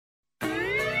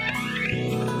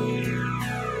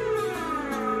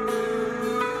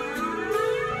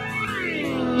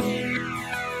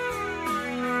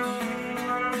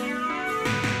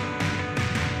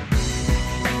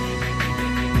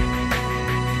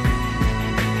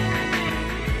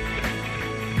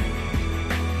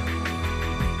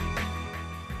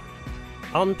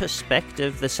On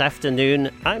Perspective this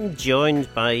afternoon, I'm joined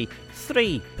by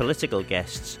three political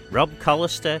guests: Rob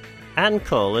Collister, Anne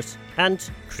Corlett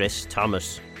and Chris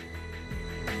Thomas.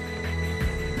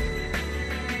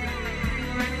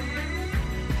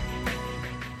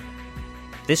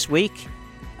 This week,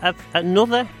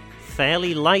 another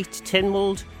fairly light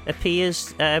Tynwald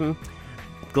appears.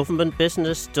 Government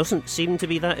business doesn't seem to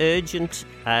be that urgent.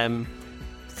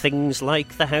 Things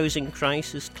like the housing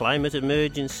crisis, climate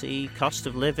emergency, cost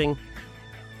of living,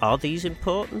 are these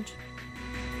important?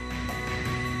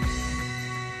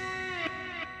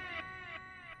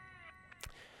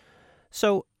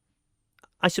 So,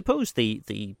 I suppose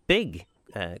the big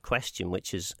question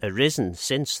which has arisen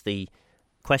since the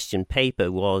question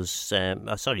paper was,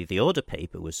 the order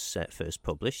paper was first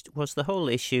published, was the whole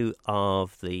issue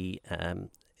of the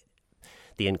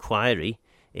inquiry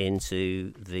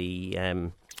into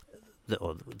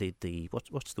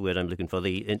what's the word I'm looking for?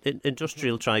 The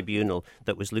industrial tribunal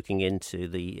that was looking into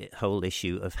the whole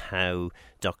issue of how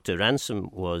Dr. Ransom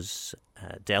was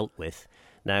dealt with.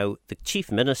 Now, the Chief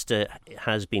Minister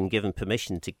has been given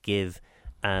permission to give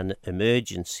an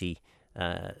emergency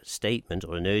statement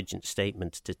or an urgent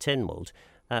statement to Tynwald.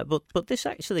 But this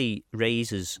actually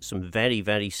raises some very,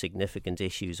 very significant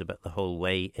issues about the whole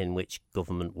way in which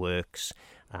government works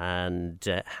and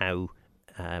how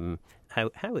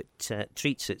it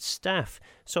treats its staff.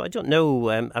 So I don't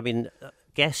know.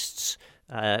 Guests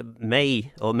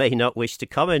may or may not wish to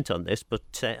comment on this,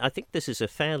 but I think this is a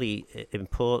fairly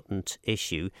important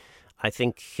issue. I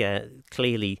think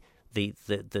clearly the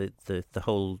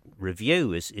whole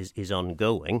review is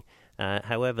ongoing.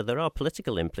 However, there are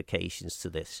political implications to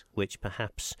this, which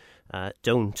perhaps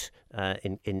don't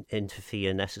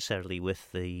interfere necessarily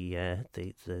with the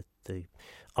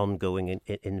ongoing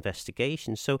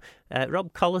investigation. So,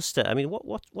 Rob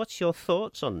Collister, what's your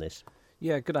thoughts on this?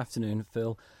 Yeah, good afternoon,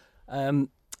 Phil.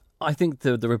 I think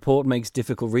the report makes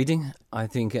difficult reading. I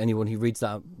think anyone who reads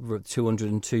that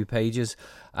 202 pages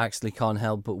actually can't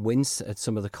help but wince at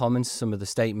some of the comments, some of the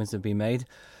statements that have been made.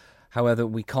 However,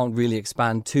 we can't really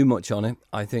expand too much on it.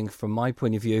 I think from my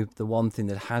point of view, the one thing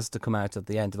that has to come out at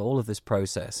the end of all of this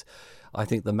process, I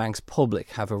think the Manx public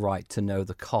have a right to know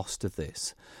the cost of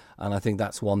this. And I think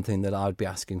that's one thing that I would be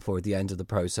asking for at the end of the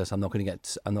process. I'm not going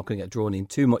to get drawn in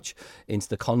too much into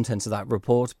the contents of that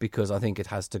report because I think it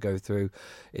has to go through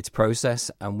its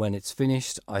process. And when it's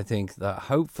finished, I think that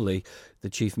hopefully the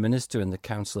Chief Minister and the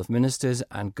Council of Ministers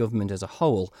and government as a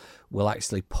whole will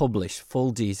actually publish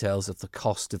full details of the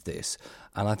cost of this.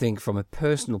 And I think from a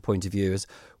personal point of view, is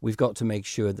we've got to make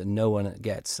sure that no one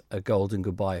gets a golden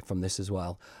goodbye from this as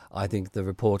well. I think the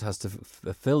report has to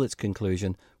fulfill its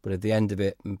conclusion, but at the end of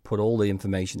it, put all the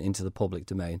information into the public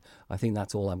domain. I think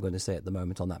that's all I'm going to say at the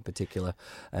moment on that particular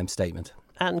statement.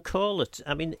 Anne Corlett,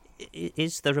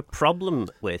 is there a problem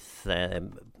with,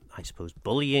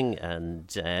 bullying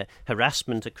and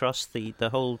harassment across the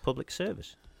whole public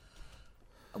service?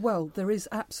 Well, there is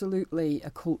absolutely a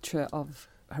culture of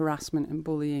harassment and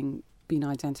bullying being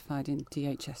identified in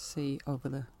DHSC over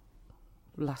the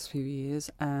last few years.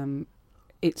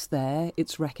 It's there,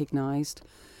 it's recognised.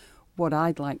 What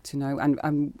I'd like to know,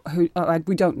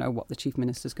 we don't know what the Chief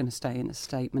Minister's going to say in a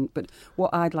statement, but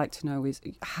what I'd like to know is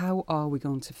how are we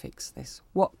going to fix this?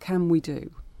 What can we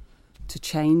do to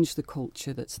change the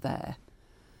culture that's there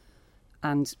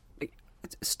and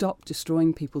stop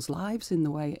destroying people's lives in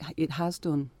the way it has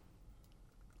done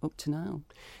up to now?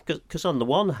 Because on the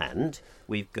one hand,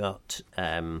 we've got,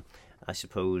 the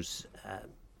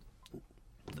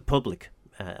public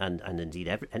and indeed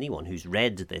anyone who's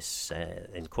read this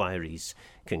inquiry's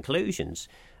conclusions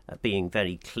being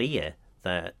very clear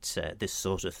that this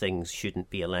sort of things shouldn't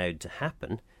be allowed to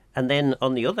happen. And then,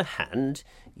 on the other hand,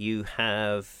 you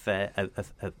have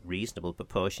a reasonable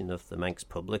proportion of the Manx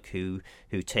public who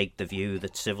take the view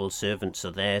that civil servants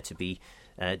are there to be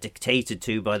dictated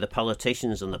to by the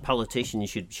politicians, and the politicians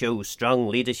should show strong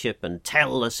leadership and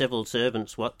tell the civil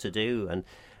servants what to do.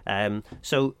 And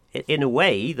so, in a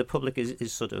way, the public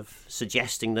is sort of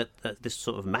suggesting that this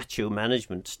sort of macho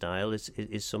management style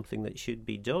is something that should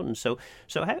be done. So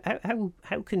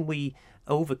how can we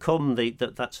overcome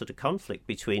that sort of conflict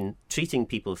between treating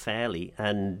people fairly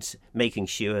and making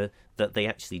sure that they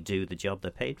actually do the job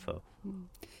they're paid for?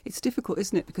 It's difficult,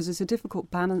 isn't it? Because it's a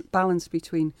difficult balance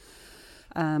between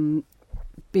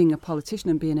being a politician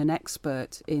and being an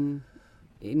expert in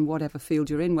whatever field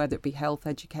you're in, whether it be health,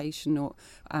 education, or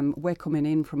we're coming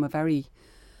in from a very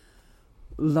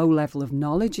low level of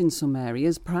knowledge in some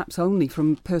areas, perhaps only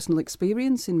from personal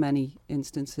experience in many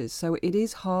instances. So it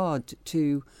is hard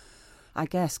to, I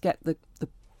guess, get the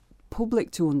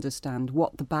public to understand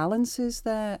what the balance is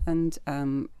there and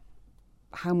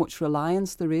how much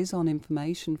reliance there is on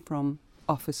information from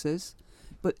officers.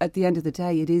 But at the end of the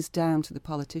day, it is down to the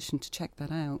politician to check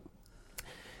that out.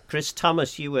 Chris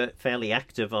Thomas, you were fairly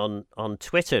active on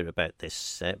Twitter about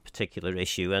this particular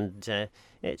issue, and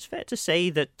it's fair to say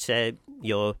that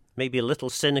you're maybe a little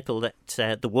cynical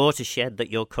that the watershed that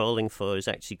you're calling for is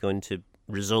actually going to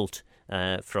result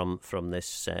from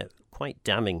this quite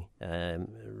damning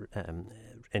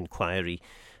inquiry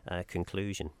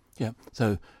conclusion. Yeah,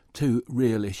 so two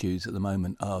real issues at the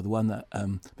moment are the one that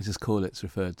Mrs. Corlett's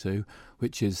referred to,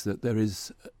 which is that there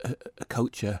is a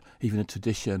culture, even a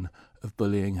tradition of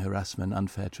bullying, harassment,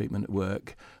 unfair treatment at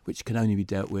work, which can only be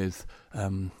dealt with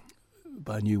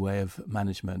by a new way of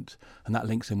management, and that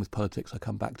links in with politics. I'll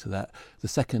come back to that. The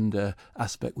second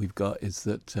aspect we've got is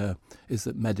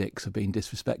that medics are being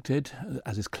disrespected,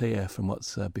 as is clear from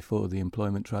what's before the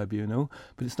Employment Tribunal.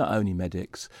 But it's not only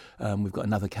medics. We've got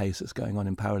another case that's going on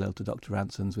in parallel to Dr.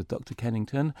 Ranson's with Dr.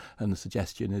 Kennington, and the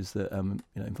suggestion is that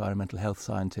environmental health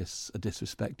scientists are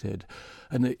disrespected,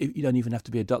 and you don't even have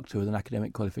to be a doctor with an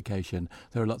academic qualification.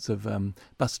 There are lots of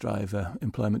bus driver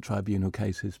Employment Tribunal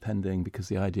cases pending, because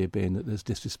the idea being that there's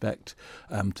disrespect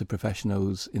to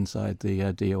professionals inside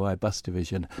the DOI bus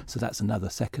division. So that's another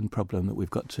second problem that we've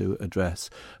got to address.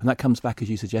 And that comes back, as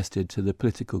you suggested, to the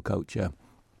political culture.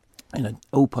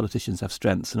 All politicians have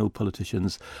strengths and all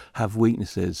politicians have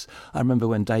weaknesses. I remember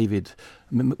when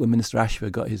Minister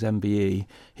Ashford got his MBE,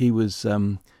 he was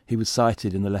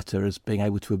cited in the letter as being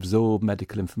able to absorb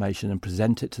medical information and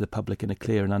present it to the public in a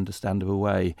clear and understandable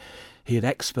way. He had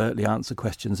expertly answered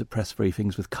questions at press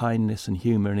briefings with kindness and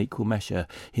humour in equal measure.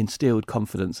 He instilled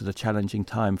confidence at a challenging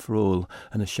time for all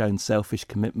and has shown selfish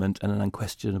commitment and an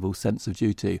unquestionable sense of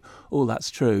duty. All that's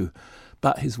true.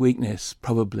 But his weakness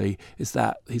probably is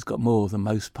that he's got more than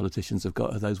most politicians have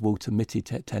got of those Walter Mitty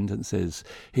tendencies.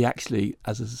 He actually,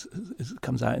 as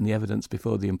comes out in the evidence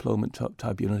before the Employment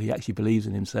Tribunal, he actually believes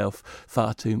in himself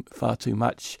far too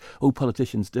much. All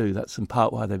politicians do. That's in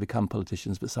part why they become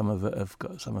politicians. But some of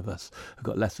us have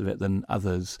got less of it than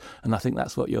others, and I think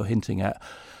that's what you're hinting at.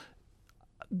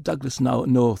 Douglas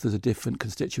North is a different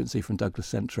constituency from Douglas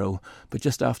Central, but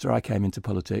just after I came into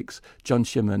politics, John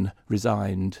Shimon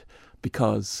resigned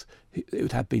because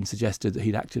it had been suggested that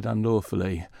he'd acted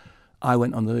unlawfully. I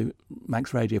went on the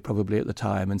Manx radio probably at the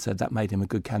time and said that made him a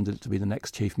good candidate to be the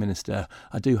next Chief Minister.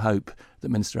 I do hope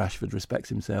that Minister Ashford respects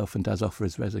himself and does offer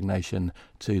his resignation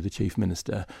to the Chief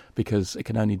Minister, because it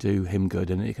can only do him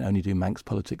good and it can only do Manx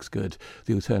politics good.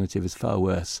 The alternative is far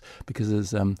worse, because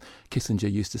as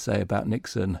Kissinger used to say about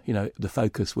Nixon, the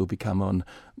focus will become on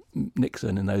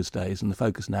Nixon in those days, and the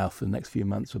focus now for the next few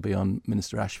months will be on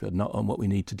Minister Ashford, not on what we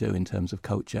need to do in terms of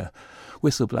culture.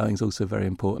 Whistleblowing is also very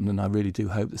important, and I really do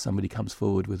hope that somebody comes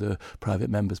forward with a private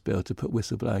member's bill to put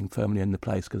whistleblowing firmly in the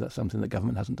place, because that's something that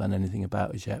government hasn't done anything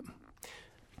about as yet.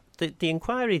 The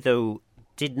inquiry, though,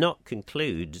 did not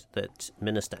conclude that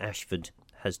Minister Ashford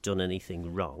has done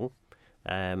anything wrong.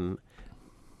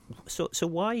 So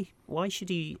why should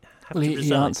he have to resign?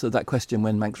 He answered that question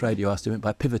when Manx Radio asked him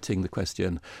by pivoting the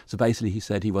question. So basically he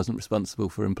said he wasn't responsible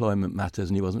for employment matters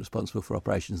and he wasn't responsible for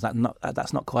operations.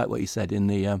 That's not quite what he said in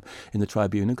the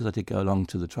tribunal, because I did go along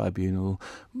to the tribunal.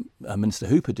 Minister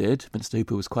Hooper did. Minister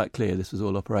Hooper was quite clear this was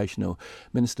all operational.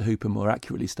 Minister Hooper more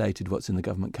accurately stated what's in the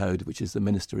government code, which is the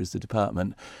minister is the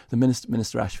department. The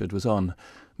Minister Ashford was on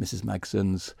Mrs.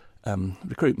 Magson's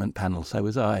recruitment panel, so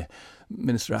was I.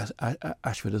 Minister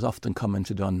Ashford has often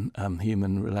commented on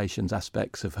human relations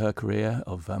aspects of her career,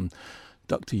 of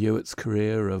Dr. Hewitt's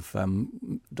career, of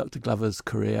Dr. Glover's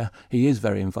career. He is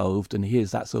very involved, and he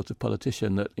is that sort of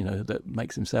politician that that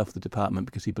makes himself the department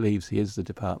because he believes he is the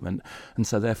department. And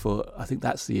so therefore I think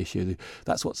that's the issue.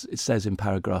 That's what it says in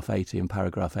paragraph 80 and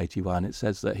paragraph 81. It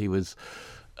says that he was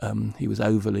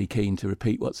overly keen to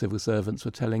repeat what civil servants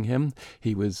were telling him.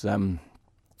 He was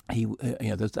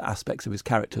there's the aspects of his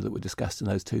character that were discussed in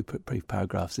those two brief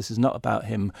paragraphs. This is not about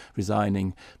him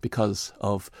resigning because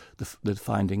of the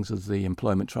findings of the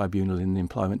Employment Tribunal in the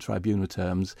Employment Tribunal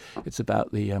terms. It's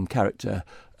about the character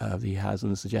that he has,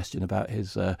 and the suggestion about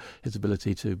his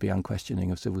ability to be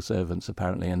unquestioning of civil servants,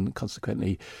 apparently, and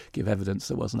consequently give evidence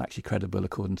that wasn't actually credible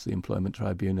according to the Employment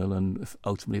Tribunal, and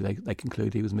ultimately they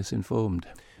conclude he was misinformed.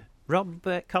 Rob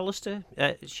Collister,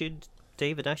 should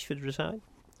David Ashford resign?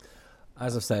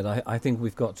 As I've said, I think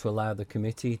we've got to allow the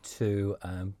committee to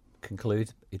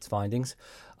conclude its findings.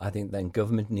 I think then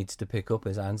government needs to pick up,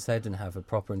 as Anne said, and have a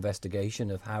proper investigation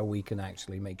of how we can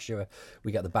actually make sure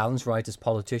we get the balance right as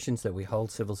politicians, that we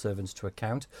hold civil servants to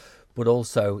account, but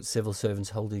also civil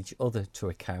servants hold each other to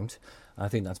account. I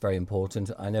think that's very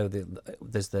important. I know that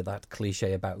there's that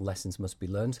cliche about lessons must be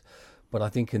learned, but I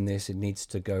think in this it needs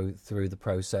to go through the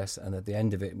process, and at the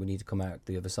end of it we need to come out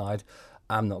the other side.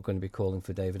 I'm not going to be calling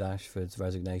for David Ashford's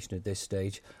resignation at this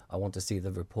stage. I want to see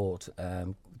the report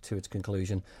to its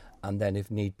conclusion, and then if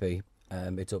need be,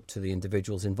 it's up to the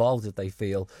individuals involved if they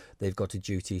feel they've got a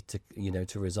duty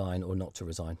to resign or not to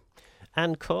resign.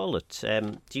 Anne Corlett,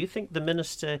 do you think the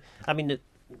minister? I mean,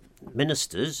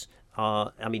 ministers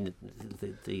are. I mean,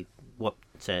 what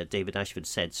David Ashford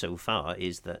said so far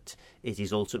is that it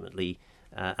is ultimately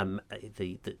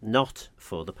not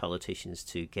for the politicians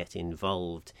to get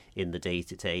involved in the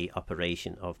day-to-day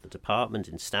operation of the department,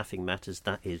 in staffing matters.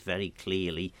 That is very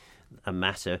clearly a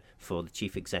matter for the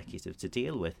chief executive to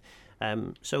deal with.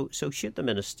 So should the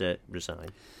minister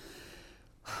resign?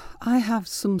 I have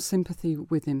some sympathy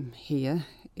with him here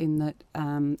in that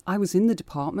I was in the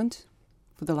department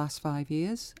for the last 5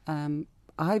 years.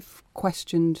 I've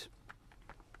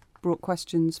brought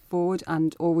questions forward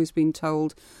and always been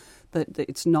told that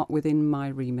it's not within my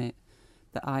remit,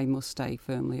 that I must stay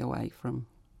firmly away from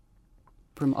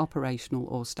operational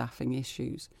or staffing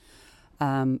issues.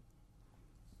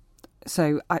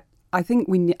 So I think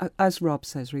as Rob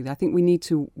says, really, I think we need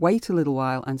to wait a little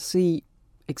while and see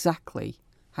exactly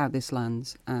how this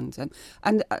lands. And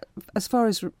as far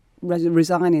as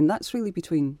resigning, that's really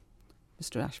between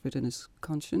Mr. Ashford and his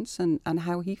conscience and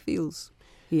how he feels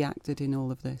he acted in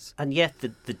all of this. And yet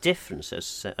the difference,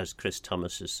 as Chris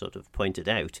Thomas has sort of pointed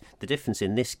out, the difference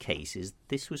in this case is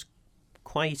this was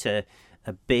quite a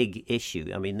big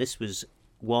issue. I mean, this was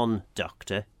one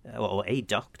doctor, or a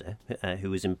doctor, who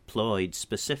was employed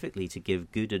specifically to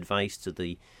give good advice to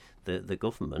the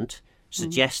government,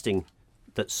 suggesting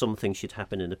that something should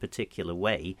happen in a particular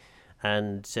way.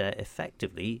 And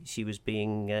effectively, she was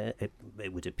being, it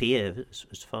would appear,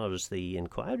 as far as the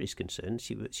inquiry is concerned,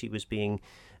 she was being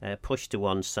pushed to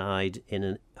one side in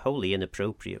a wholly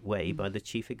inappropriate way by the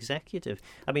chief executive.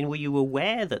 I mean, were you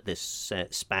aware that this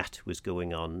spat was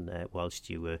going on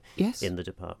whilst you were in the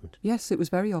department? Yes, it was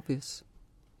very obvious.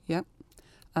 Yeah.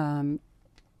 As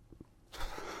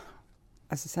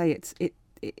I say,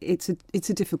 it's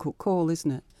a difficult call,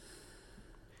 isn't it?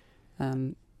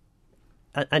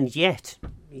 And yet,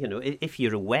 if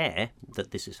you're aware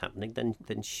that this is happening,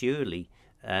 then surely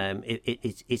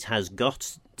it has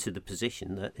got to the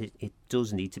position that it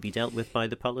does need to be dealt with by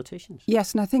the politicians.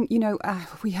 Yes, and I think,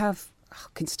 we have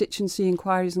constituency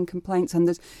inquiries and complaints, and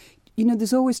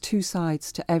there's always two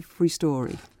sides to every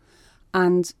story.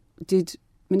 And did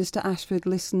Minister Ashford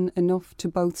listen enough to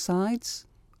both sides?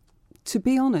 To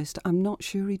be honest, I'm not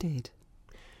sure he did.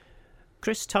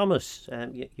 Chris Thomas,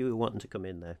 you were wanting to come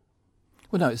in there.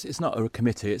 Well, no, it's not a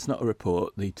committee, it's not a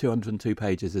report. The 202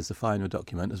 pages is the final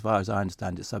document. As far as I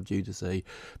understand it, sub judice,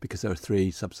 because there are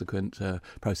three subsequent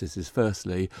processes.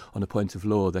 Firstly, on a point of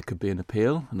law, there could be an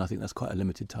appeal, and I think that's quite a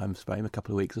limited time frame, a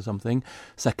couple of weeks or something.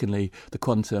 Secondly, the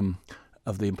quantum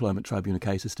of the employment tribunal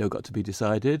case has still got to be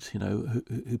decided,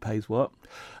 who pays what.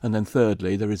 And then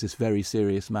thirdly, there is this very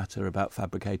serious matter about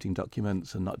fabricating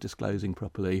documents and not disclosing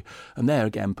properly. And there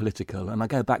again, political. And I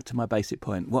go back to my basic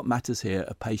point. What matters here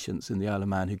are patients in the Isle of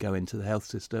Man who go into the health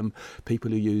system, people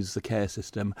who use the care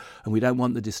system. And we don't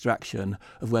want the distraction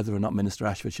of whether or not Minister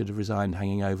Ashford should have resigned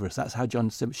hanging over us. That's how John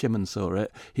Shimon saw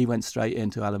it. He went straight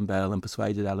into Alan Bell and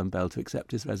persuaded Alan Bell to accept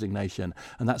his resignation.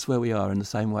 And that's where we are, in the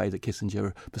same way that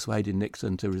Kissinger persuaded Nixon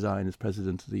to resign as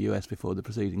president of the US before the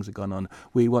proceedings had gone on.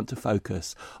 We want to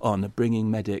focus on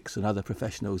bringing medics and other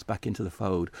professionals back into the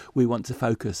fold. We want to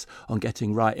focus on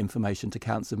getting right information to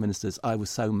council ministers. I was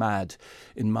so mad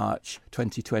in March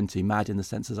 2020, mad in the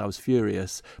sense as I was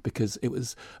furious, because it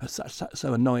was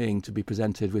so annoying to be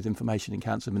presented with information in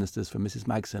council ministers from Mrs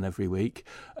Magson every week,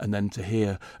 and then to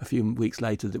hear a few weeks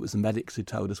later that it was the medics who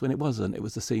told us, when it wasn't. It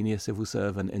was the senior civil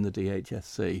servant in the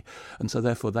DHSC. And so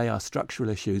therefore they are structural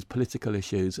issues, political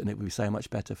issues, and it would be so much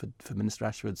better for Minister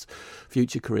Ashford's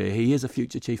future career. He is a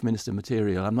future Chief Minister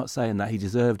material. I'm not saying that he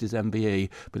deserved his MBE,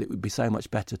 but it would be so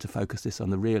much better to focus this on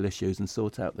the real issues and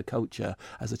sort out the culture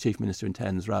as the Chief Minister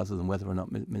intends, rather than whether or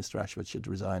not Minister Ashford should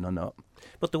resign or not.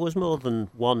 But there was more than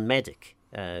one medic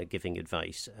giving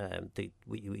advice.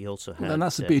 We also had... And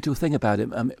that's the beautiful thing about it.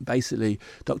 Basically,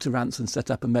 Dr Ranson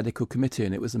set up a medical committee,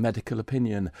 and it was a medical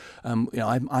opinion.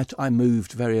 I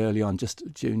moved very early on, just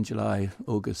June, July,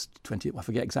 August 20, I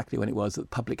forget exactly when it was, that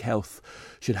Public Health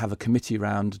should have a committee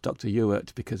round Dr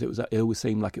Ewart, because it always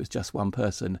seemed like it was just one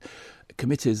person.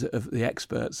 committees of the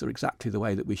experts are exactly the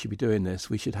way that we should be doing this.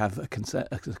 We should have a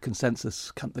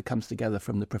consensus that comes together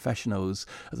from the professionals.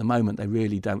 At the moment, they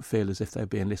really don't feel as if they're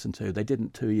being listened to. They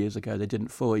didn't 2 years ago, they didn't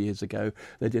 4 years ago,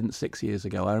 they didn't 6 years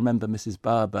ago. I remember Mrs.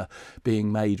 Barber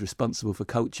being made responsible for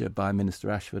culture by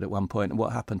Minister Ashford at one point, and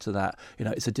what happened to that? You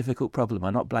know, it's a difficult problem.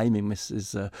 I'm not blaming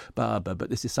Mrs. Barber, but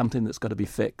this is something that's got to be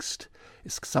fixed.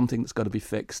 It's something that's got to be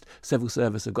fixed. Civil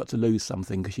service have got to lose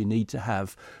something, because you need to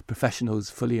have professionals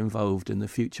fully involved in the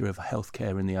future of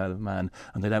healthcare in the Isle of Man,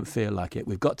 and they don't feel like it.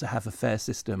 We've got to have a fair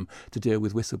system to deal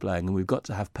with whistleblowing, and we've got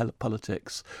to have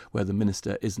politics where the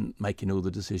minister isn't making all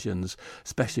the decisions,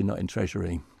 especially not in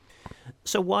Treasury.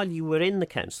 So while you were in the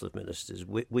Council of Ministers,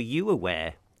 were you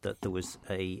aware that there was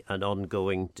an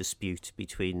ongoing dispute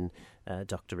between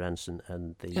Dr. Ranson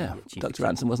and the Chief Dr.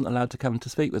 Ranson wasn't allowed to come to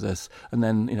speak with us. And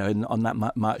then, you know, on that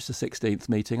March the 16th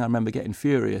meeting, I remember getting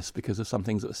furious because of some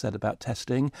things that were said about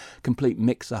testing, complete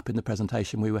mix-up in the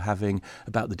presentation we were having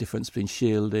about the difference between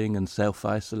shielding and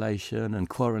self-isolation and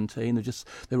quarantine.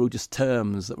 They're all just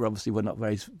terms that were not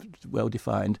very well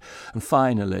defined. And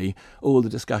finally, all the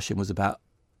discussion was about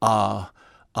RO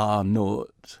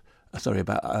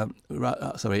rather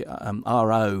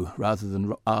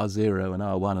than R0 and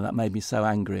R1, and that made me so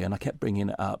angry, and I kept bringing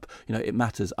it up. You know, it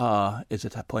matters. R is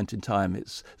at a point in time,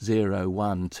 it's 0,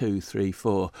 1, 2, 3,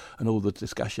 4, and all the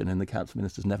discussion in the Council of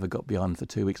Ministers never got beyond for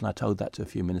 2 weeks, and I told that to a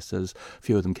few ministers. A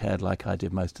few of them cared like I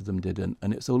did, most of them didn't,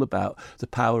 and it's all about the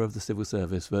power of the civil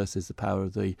service versus the power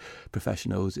of the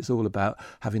professionals. It's all about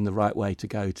having the right way to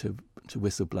go to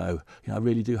whistleblow. You know, I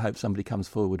really do hope somebody comes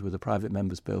forward with a private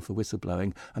member's bill for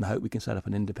whistleblowing, and I hope we can set up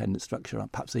an independent structure,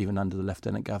 perhaps even under the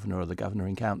Lieutenant Governor or the Governor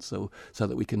in Council, so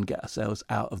that we can get ourselves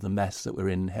out of the mess that we're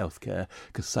in healthcare,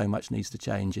 because so much needs to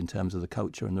change in terms of the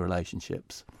culture and the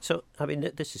relationships. So, I mean,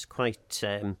 this is quite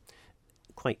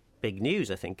big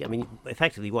news, I think. I mean,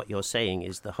 effectively what you're saying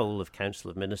is the whole of Council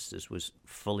of Ministers was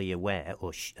fully aware,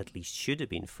 or at least should have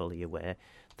been fully aware,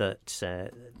 that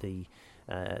the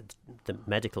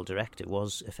medical director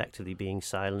was effectively being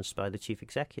silenced by the chief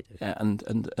executive. Yeah,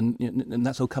 and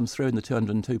that's all comes through in the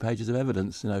 202 pages of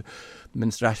evidence. You know,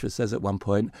 Minister Ashford says at one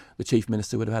point the chief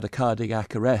minister would have had a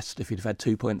cardiac arrest if he'd have had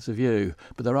 2 points of view.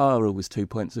 But there are always 2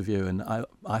 points of view, and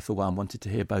I for one wanted to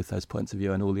hear both those points of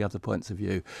view and all the other points of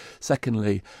view.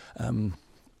 Secondly,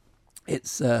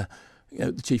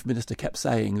 the Chief Minister kept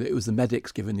saying that it was the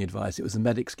medics giving the advice, it was the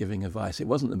medics giving advice. It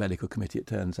wasn't the medical committee, it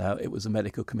turns out. It was the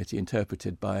medical committee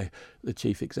interpreted by the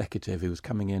Chief Executive, who was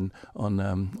coming in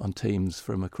on Teams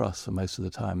from across for most of the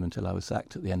time until I was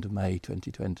sacked at the end of May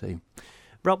 2020.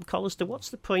 Rob Collister, what's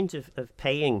the point of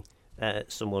paying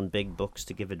someone big bucks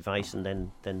to give advice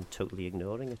and then totally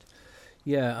ignoring it?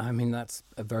 Yeah, I mean, that's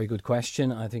a very good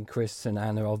question. I think Chris and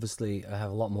Anna obviously have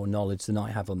a lot more knowledge than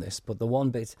I have on this. But the one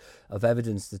bit of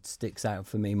evidence that sticks out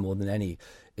for me more than any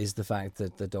is the fact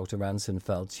that Dr. Ranson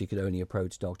felt she could only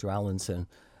approach Dr. Allinson,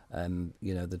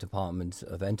 the Department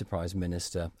of Enterprise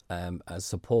Minister, as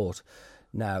support.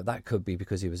 Now, that could be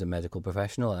because he was a medical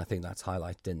professional, and I think that's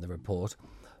highlighted in the report.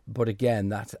 But again,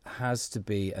 that has to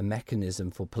be a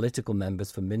mechanism for political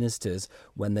members, for ministers,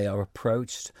 when they are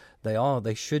approached.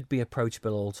 They should be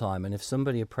approachable all the time. And if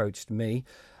somebody approached me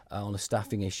on a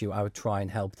staffing issue, I would try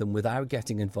and help them without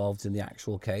getting involved in the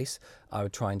actual case. I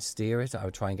would try and steer it. I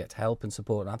would try and get help and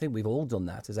support. And I think we've all done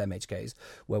that as MHKs,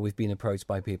 where we've been approached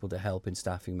by people to help in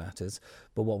staffing matters.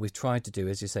 But what we've tried to do,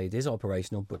 as you say, it is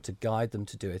operational, but to guide them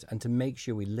to do it and to make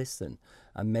sure we listen.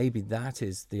 And maybe that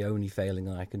is the only failing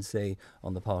I can see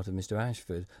on the part of Mr.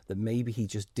 Ashford, that maybe he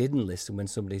just didn't listen when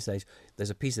somebody says, there's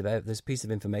a piece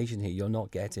of information here you're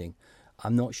not getting.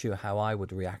 I'm not sure how I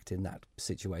would react in that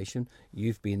situation.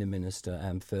 You've been a minister,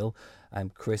 Phil,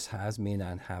 and Chris has, me and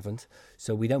Anne haven't.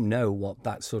 So we don't know what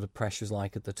that sort of pressure's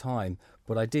like at the time.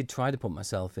 But I did try to put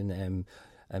myself in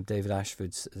David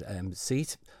Ashford's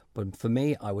seat. But for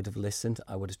me, I would have listened,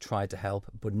 I would have tried to help,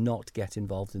 but not get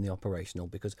involved in the operational,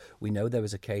 because we know there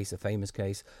was a famous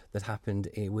case that happened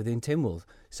within Tynwald.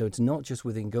 So it's not just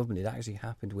within government, it actually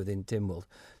happened within Tynwald.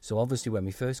 So obviously when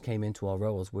we first came into our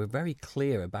roles, we're very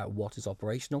clear about what is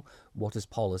operational, what is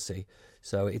policy.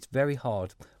 So it's very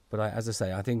hard. But as I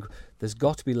say, I think there's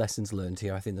got to be lessons learned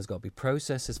here. I think there's got to be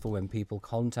processes for when people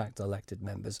contact elected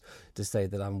members to say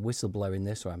that I'm whistleblowing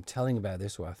this, or I'm telling about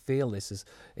this, or I feel this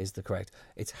is the correct.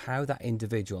 It's how that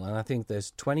individual, and I think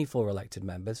there's 24 elected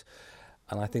members,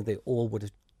 and I think they all would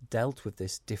have dealt with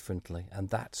this differently, and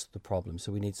that's the problem.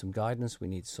 So we need some guidance, we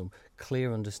need some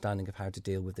clear understanding of how to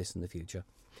deal with this in the future.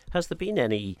 Has there been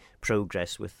any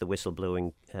progress with the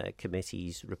Whistleblowing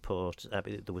Committee's report?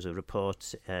 There was a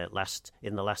report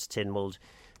in the last Tynwald.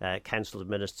 Council of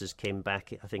Ministers came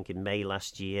back, I think, in May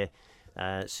last year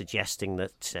suggesting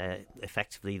that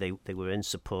effectively they were in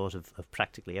support of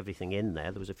practically everything in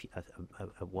there. There was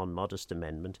a one modest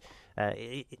amendment.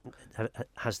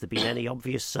 Has there been any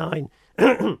obvious sign,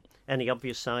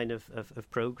 of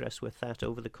progress with that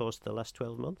over the course of the last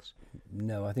 12 months?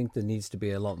 No, I think there needs to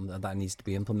be a lot that needs to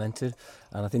be implemented,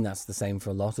 and I think that's the same for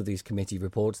a lot of these committee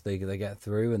reports. They get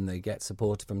through and they get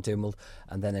support from Tynwald,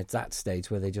 and then it's that stage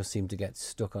where they just seem to get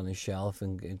stuck on a shelf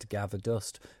and to gather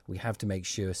dust. We have to make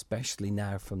sure, especially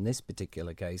now from this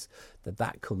particular case,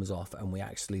 that comes off and we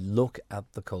actually look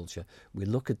at the culture, we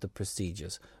look at the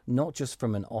procedures, not just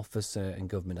from an officer in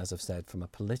government, as I've said, from a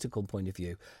political point of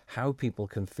view, how people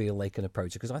can feel they can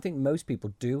approach it. Because I think most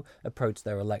people do approach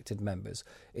their elected members.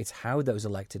 It's how those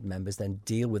elected members then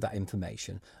deal with that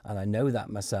information. And I know that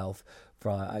myself,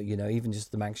 even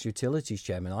just the Manx Utilities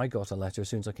chairman, I got a letter as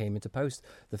soon as I came into post.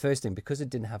 The first thing, because it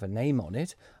didn't have a name on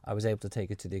it, I was able to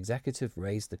take it to the executive,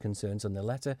 raise the concerns on the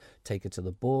letter, take it to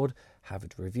the board, have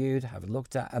it reviewed, have it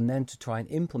looked at, and then to try and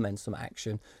implement some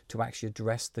action to actually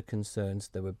address the concerns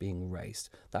that were being raised.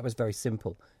 That was very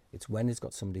simple. It's when it's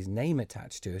got somebody's name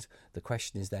attached to it, the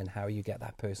question is then how you get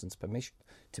that person's permission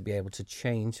to be able to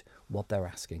change what they're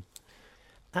asking.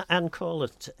 And call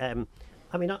it...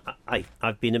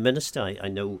 I've been a minister. I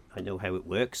know how it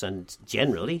works, and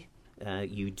generally,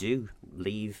 you do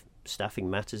leave staffing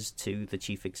matters to the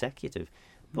chief executive.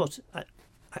 But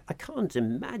I can't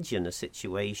imagine a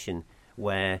situation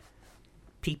where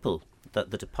people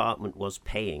that the department was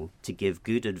paying to give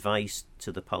good advice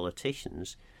to the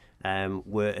politicians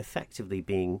were effectively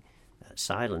being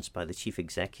silenced by the chief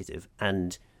executive,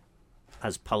 and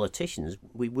as politicians,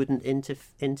 we wouldn't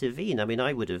intervene. I mean,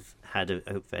 I would have had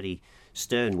a very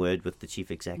stern word with the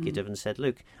chief executive and said,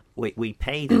 look, we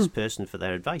pay this person for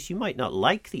their advice. You might not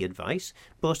like the advice,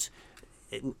 but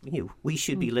we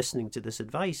should be listening to this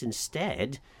advice.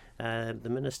 Instead, the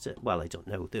minister, well, I don't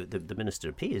know, the minister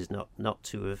appears not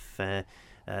to have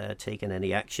taken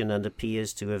any action and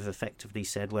appears to have effectively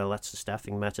said, well, that's a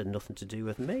staffing matter, nothing to do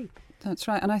with me. That's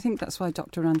right, and I think that's why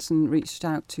Dr. Ranson reached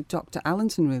out to Dr.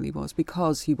 Allenton, really was,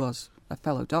 because he was a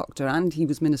fellow doctor and he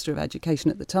was Minister of Education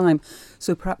at the time.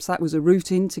 So perhaps that was a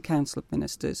route into Council of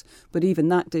Ministers, but even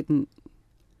that didn't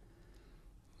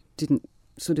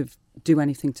sort of do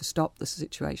anything to stop the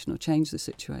situation or change the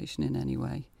situation in any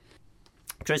way.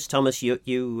 Chris Thomas, you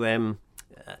were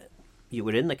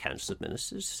in the Council of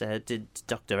Ministers. Did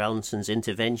Dr. Allenton's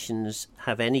interventions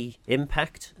have any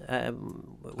impact?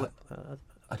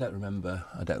 I don't remember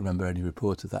any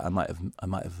report of that. I might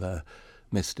have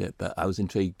missed it, but I was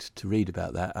intrigued to read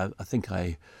about that. I think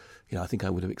I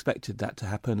would have expected that to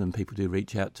happen, and people do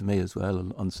reach out to me as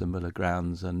well on similar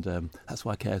grounds, and that's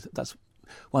why I care. That's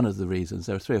one of the reasons.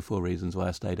 There are 3 or 4 reasons why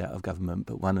I stayed out of government,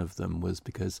 but one of them was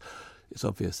because it's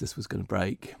obvious this was going to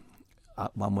break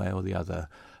one way or the other,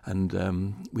 and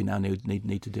we now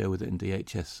need to deal with it in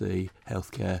DHSC,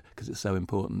 healthcare, because it's so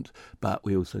important, but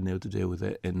we also need to deal with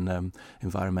it in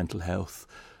environmental health.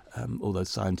 All those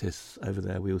scientists over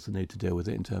there, we also need to deal with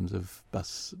it in terms of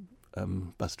bus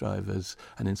drivers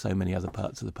and in so many other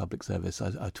parts of the public service.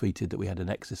 I tweeted that we had an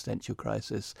existential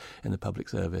crisis in the public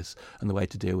service, and the way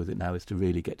to deal with it now is to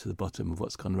really get to the bottom of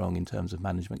what's gone wrong in terms of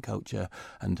management culture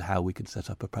and how we could set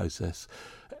up a process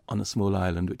on a small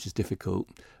island, which is difficult,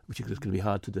 which is going to be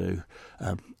hard to do,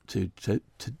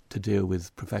 to deal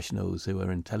with professionals who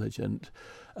are intelligent,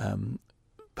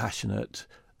 passionate,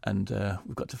 and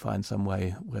we've got to find some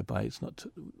way whereby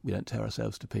we don't tear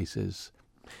ourselves to pieces.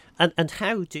 And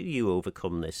how do you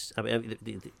overcome this? I mean,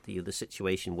 the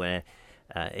situation where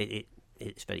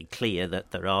it's very clear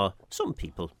that there are some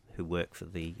people who work for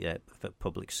the for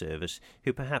public service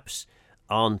who perhaps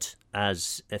aren't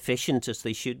as efficient as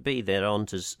they should be. They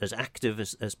aren't as active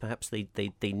as perhaps they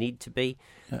need to be.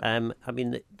 Yeah. I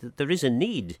mean, there is a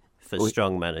need for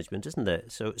strong management, isn't there?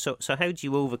 So how do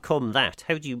you overcome that?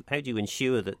 How do you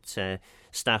ensure that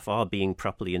staff are being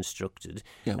properly instructed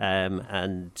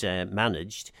and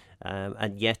managed,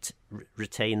 and yet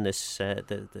retain this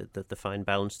the fine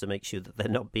balance to make sure that they're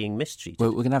not being mistreated?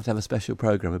 Well, we're going to have a special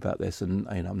programme about this, and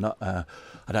I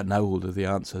don't know all of the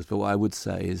answers, but what I would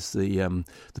say is the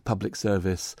public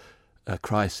service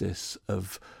crisis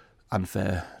of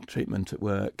unfair treatment at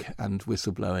work and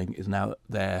whistleblowing is now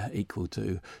there, equal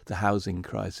to the housing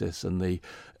crisis and the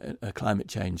climate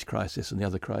change crisis and the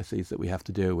other crises that we have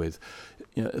to deal with.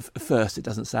 At first, it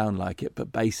doesn't sound like it,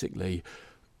 but basically,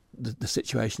 the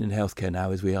situation in healthcare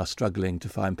now is we are struggling to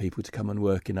find people to come and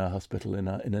work in our hospital, in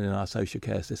our social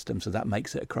care system. So that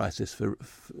makes it a crisis for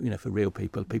real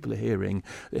people. People are hearing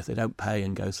if they don't pay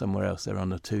and go somewhere else, they're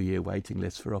on a 2-year waiting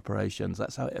list for operations.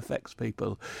 That's how it affects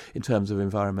people in terms of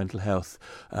environmental health.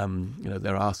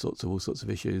 There are all sorts of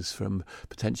issues, from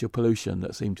potential pollution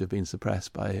that seem to have been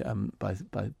suppressed by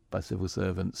civil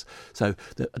servants. So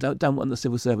I don't want the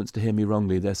civil servants to hear me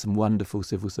wrongly. There's some wonderful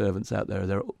civil servants out there.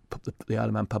 The Isle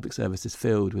of Man Public Service is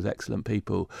filled with excellent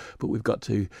people, but we've got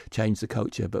to change the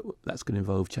culture. But that's going to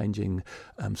involve changing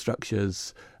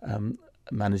structures,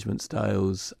 management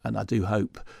styles, and I do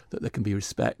hope that there can be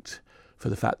respect for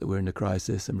the fact that we're in a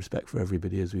crisis and respect for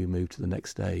everybody as we move to the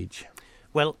next stage.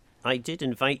 Well, I did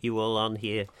invite you all on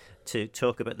here to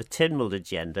talk about the Tynwald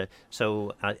agenda,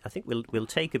 so I think we'll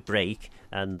take a break,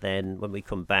 and then when we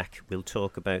come back we'll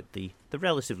talk about the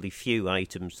relatively few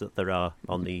items that there are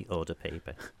on the order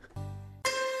paper.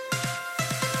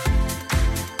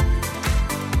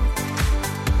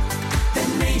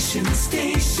 The Nation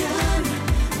Station,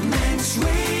 Manx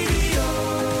Radio.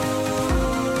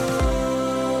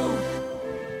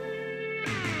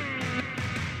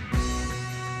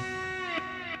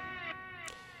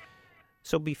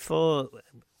 So before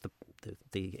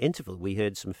the interval, we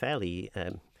heard some fairly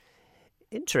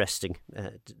interesting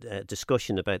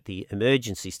discussion about the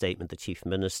emergency statement the Chief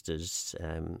Minister's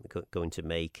going to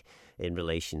make in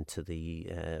relation to the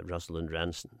Rosalind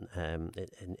Ranson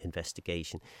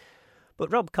investigation. But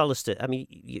Rob Collister, I mean,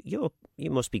 you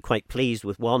must be quite pleased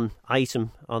with one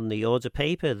item on the order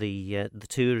paper, the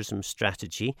tourism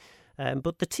strategy.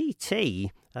 But the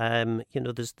TT,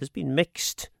 there's been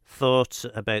mixed thoughts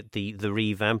about the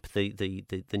revamp,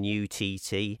 the new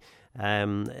TT.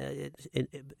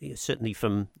 Certainly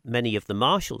from many of the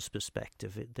marshals'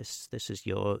 perspective, this is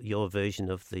your version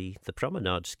of the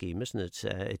promenade scheme, isn't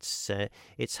it?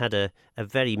 It's had a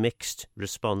very mixed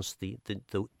response, the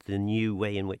new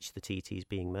way in which the TT is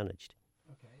being managed.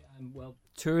 Well,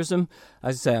 tourism,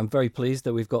 as I say, I'm very pleased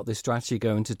that we've got this strategy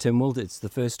going to Tynwald. It's the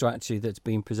first strategy that's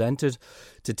been presented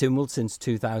to Tynwald since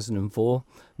 2004.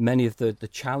 Many of the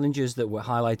challenges that we're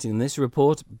highlighting in this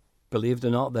report, believe it or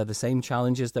not, they're the same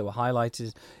challenges that were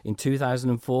highlighted in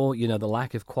 2004. The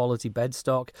lack of quality bed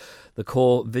stock, the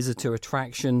core visitor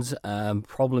attractions,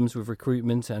 problems with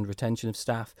recruitment and retention of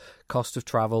staff, cost of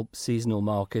travel, seasonal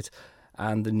market,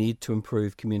 and the need to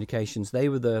improve communications. They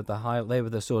were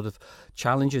the sort of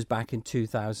challenges back in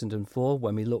 2004.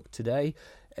 When we look today,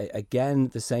 again,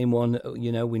 the same one,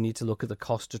 we need to look at the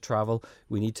cost of travel.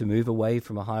 We need to move away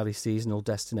from a highly seasonal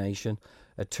destination.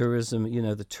 Tourism,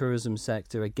 the tourism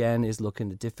sector, again, is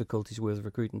looking at difficulties with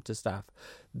recruiting to staff.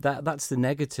 That's the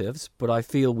negatives, but I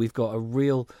feel we've got a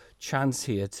real chance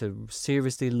here to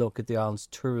seriously look at the island's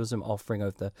tourism offering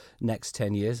over the next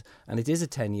 10 years. And it is a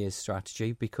 10-year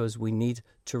strategy because we need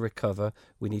to recover,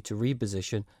 we need to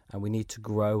reposition, and we need to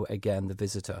grow again the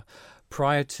visitor.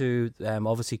 Prior to,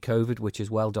 obviously, COVID, which is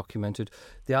well documented,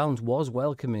 the island was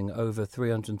welcoming over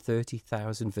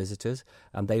 330,000 visitors,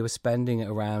 and they were spending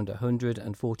around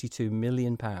 £142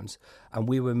 million. And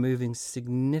we were moving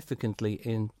significantly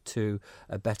into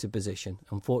a better position.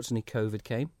 Unfortunately, COVID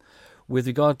came. With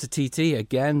regard to TT,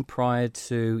 again, prior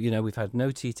to, we've had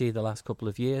no TT the last couple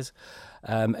of years.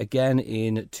 Again,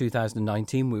 in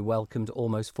 2019, we welcomed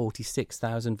almost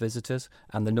 46,000 visitors,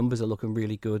 and the numbers are looking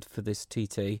really good for this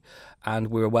TT. And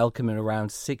we were welcoming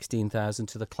around 16,000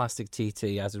 to the classic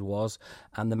TT as it was,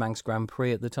 and the Manx Grand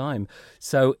Prix at the time.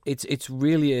 So it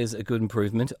really is a good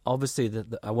improvement. Obviously,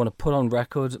 I want to put on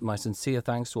record my sincere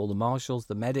thanks to all the marshals,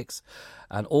 the medics,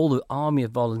 and all the army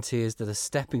of volunteers that are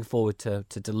stepping forward to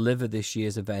deliver this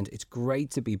year's event. It's great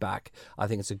to be back. I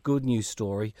think it's a good news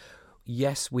story.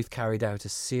 Yes, we've carried out a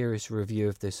serious review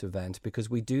of this event because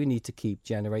we do need to keep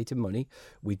generating money.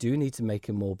 We do need to make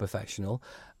it more professional.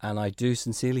 And I do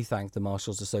sincerely thank the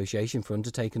Marshals Association for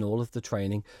undertaking all of the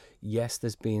training. Yes,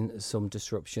 there's been some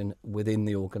disruption within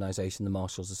the organisation, the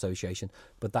Marshals Association,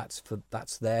 but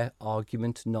that's their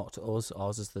argument, not us.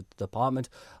 Ours is the department.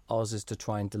 Ours is to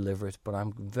try and deliver it. But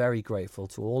I'm very grateful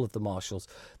to all of the marshals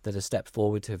that have stepped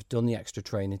forward, to have done the extra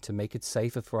training, to make it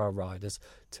safer for our riders,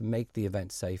 to make the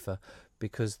event safer,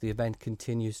 because the event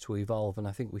continues to evolve, and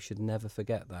I think we should never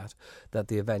forget that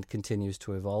the event continues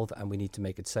to evolve, and we need to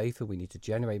make it safer, we need to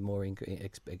generate more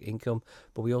income,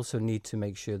 but we also need to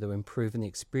make sure that we're improving the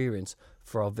experience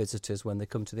for our visitors when they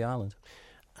come to the island.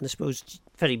 And I suppose,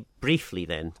 very briefly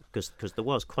then, because there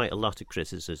was quite a lot of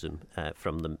criticism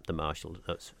from the marshals,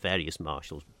 various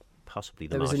marshals, possibly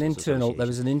the Marshals Association. There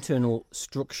was an internal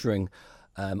structuring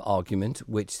argument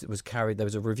which was carried. There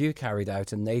was a review carried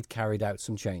out, and they'd carried out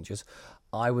some changes.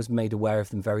 I was made aware of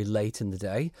them very late in the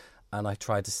day, and I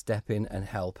tried to step in and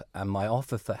help. And my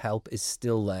offer for help is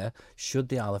still there, should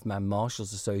the Isle of Man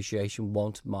Marshals Association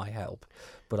want my help.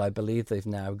 But I believe they've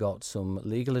now got some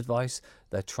legal advice.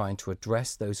 They're trying to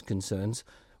address those concerns.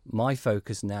 My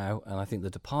focus now, and I think the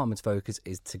department's focus,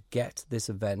 is to get this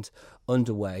event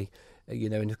underway,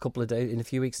 in a couple of days, in a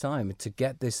few weeks' time, to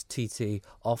get this TT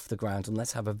off the ground, and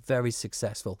let's have a very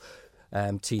successful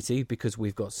TT, because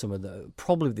we've got some of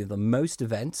probably the most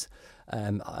events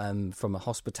from a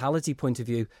hospitality point of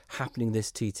view happening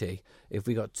this TT. If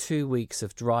we got 2 weeks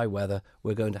of dry weather,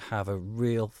 we're going to have a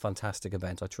real fantastic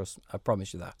event. I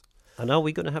promise you that. And are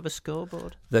we going to have a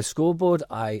scoreboard? The scoreboard,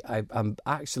 I'm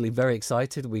actually very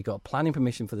excited. We got planning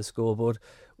permission for the scoreboard.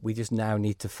 We just now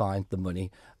need to find the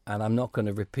money. And I'm not going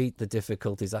to repeat the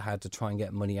difficulties I had to try and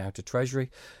get money out of Treasury.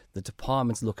 The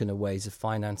department's looking at ways of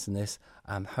financing this.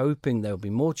 I'm hoping there'll be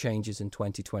more changes in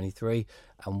 2023.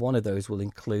 And one of those will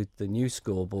include the new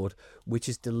scoreboard, which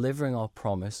is delivering our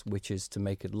promise, which is to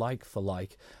make it like for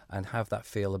like and have that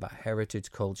feel about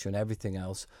heritage, culture and everything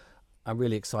else. I'm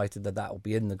really excited that will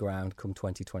be in the ground come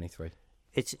 2023.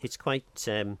 It's quite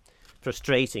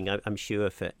frustrating, I'm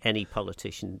sure, for any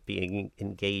politician being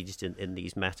engaged in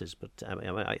these matters. But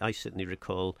I certainly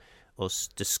recall us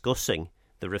discussing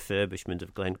the refurbishment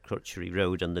of Glencrutchery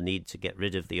Road and the need to get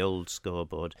rid of the old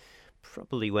scoreboard,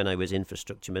 probably when I was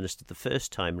Infrastructure Minister the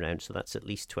first time round, so that's at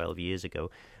least 12 years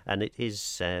ago. And it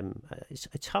is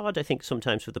it's hard, I think,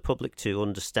 sometimes for the public to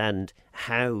understand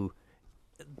how...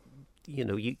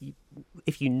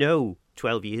 if you know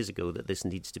 12 years ago that this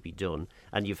needs to be done,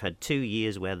 and you've had 2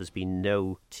 years where there's been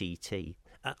no TT,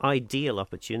 ideal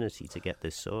opportunity to get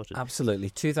this sorted. Absolutely.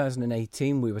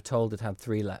 2018, we were told it had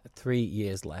 3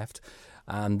 years left,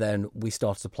 and then we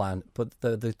started to plan. But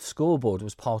the scoreboard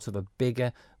was part of a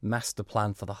bigger master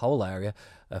plan for the whole area,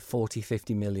 a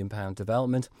 40-50 million pound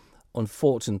development.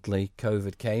 Unfortunately,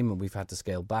 COVID came and we've had to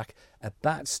scale back. At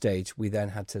that stage, we then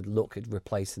had to look at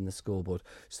replacing the scoreboard.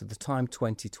 So the time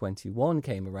 2021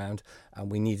 came around and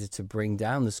we needed to bring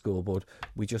down the scoreboard,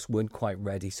 we just weren't quite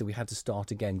ready. So we had to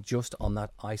start again just on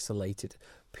that isolated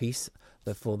piece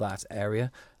for that area.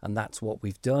 And that's what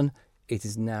we've done. It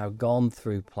has now gone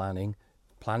through planning.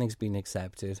 Planning's been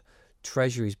accepted.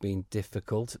 Treasury's been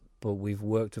difficult, but we've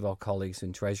worked with our colleagues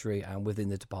in Treasury and within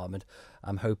the department.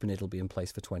 I'm hoping it'll be in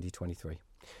place for 2023.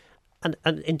 And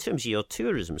in terms of your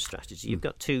tourism strategy, you've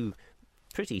got two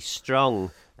pretty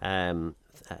strong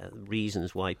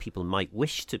reasons why people might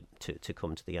wish to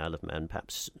come to the Isle of Man,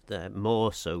 perhaps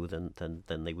more so than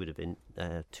they would have been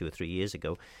 2 or 3 years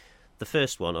ago. The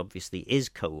first one, obviously, is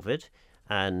COVID,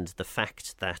 and the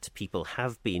fact that people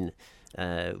have been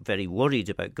very worried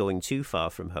about going too far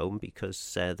from home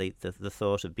because the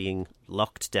thought of being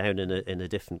locked down in a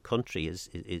different country is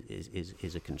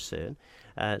a concern.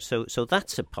 So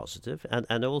that's a positive,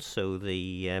 and also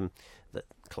the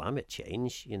climate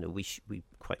change. We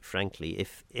quite frankly,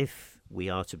 if we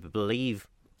are to believe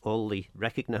all the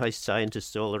recognised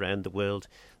scientists all around the world,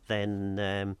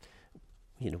 then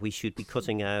we should be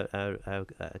cutting our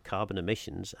carbon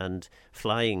emissions, and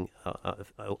flying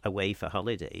away for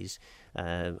holidays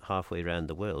halfway around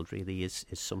the world really is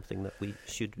something that we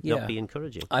should not be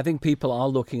encouraging. I think people are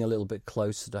looking a little bit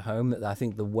closer to home. I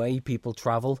think the way people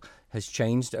travel has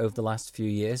changed over the last few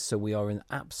years, so we are in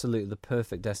absolutely the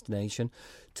perfect destination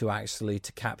to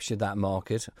capture that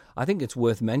market. I think it's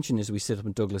worth mentioning as we sit up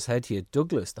in Douglas Head here,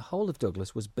 the whole of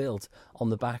Douglas was built on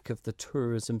the back of the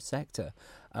tourism sector.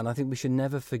 And I think we should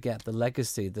never forget the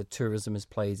legacy that tourism has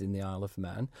played in the Isle of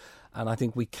Man. And I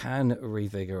think we can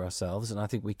revigor ourselves, and I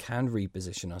think we can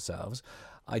reposition ourselves.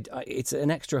 It's an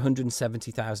extra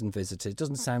 170,000 visitors. It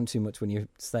doesn't sound too much when you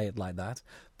say it like that,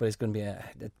 but it's going to be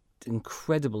an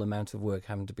incredible amount of work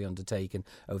having to be undertaken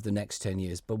over the next 10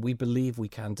 years. But we believe we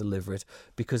can deliver it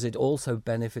because it also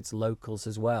benefits locals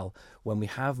as well. When we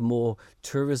have more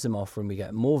tourism offering, we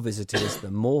get more visitors,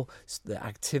 the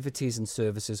activities and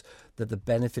services that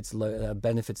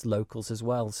benefits locals as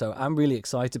well. So I'm really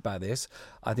excited by this.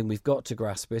 I think we've got to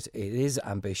grasp it. It is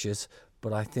ambitious,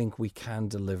 but I think we can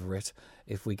deliver it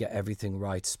if we get everything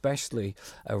right, especially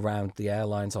around the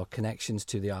airlines, our connections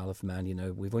to the Isle of Man.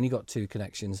 We've only got 2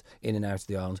 connections in and out of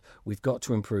the island. We've got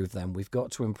to improve them. We've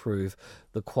got to improve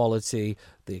the quality,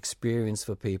 the experience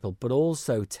for people, but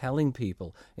also telling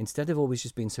people, instead of always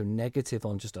just being so negative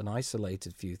on just an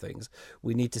isolated few things,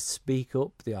 we need to speak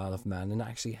up the Isle of Man and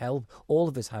actually help. All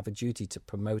of us have a duty to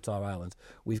promote our island.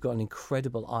 We've got an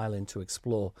incredible island to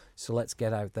explore, so let's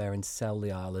get out there and sell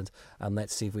the island, and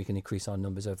let's see if we can increase our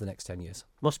numbers over the next 10 years.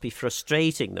 Must be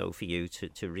frustrating, though, for you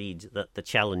to read that the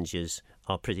challenges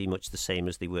are pretty much the same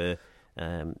as they were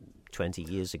 20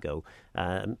 years ago.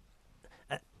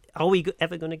 Are we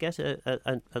ever going to get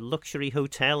a luxury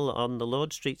hotel on the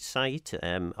Lord Street site?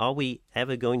 Are we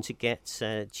ever going to get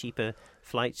cheaper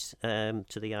flights to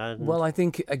the island? Well, I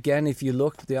think, again, if you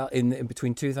looked in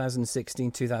between 2016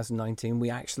 and 2019, we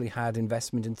actually had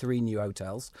investment in 3 new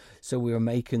hotels. So we were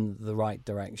making the right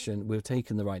direction. We were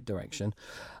taking the right direction.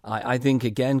 I think,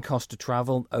 again, cost of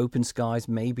travel, Open Skies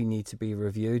maybe need to be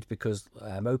reviewed because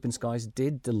Open Skies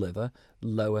did deliver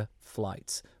lower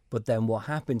flights. But then what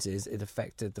happens is it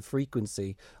affected the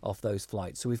frequency of those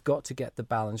flights. So we've got to get the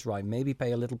balance right. Maybe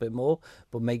pay a little bit more,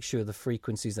 but make sure the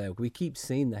frequency's there. We keep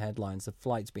seeing the headlines of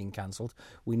flights being cancelled.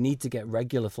 We need to get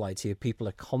regular flights here people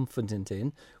are confident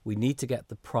in. We need to get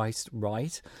the price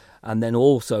right. And then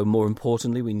also, more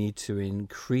importantly, we need to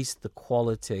increase the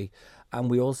quality. And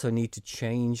we also need to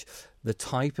change the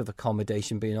type of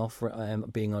accommodation being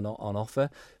on offer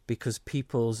because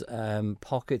people's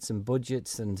pockets and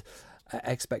budgets and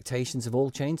expectations have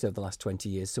all changed over the last 20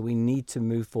 years, so we need to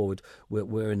move forward.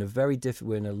 We're in a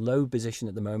we're in a low position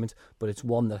at the moment, but it's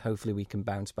one that hopefully we can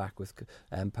bounce back with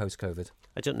post-COVID.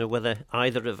 I don't know whether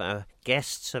either of our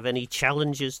guests have any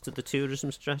challenges to the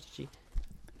tourism strategy.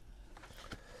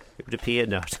 It would appear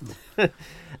not.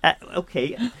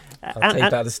 Okay. I'll take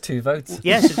that as 2 votes.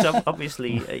 Yes, it's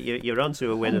obviously you're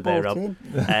onto a winner there, Rob.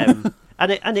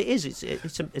 And it is.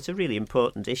 It's a really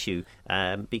important issue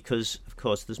because, of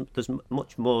course, there's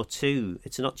much more to.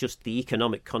 It's not just the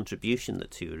economic contribution that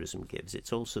tourism gives.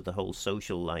 It's also the whole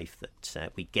social life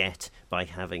that we get by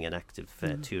having an active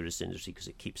tourist industry because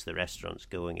it keeps the restaurants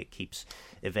going, it keeps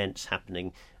events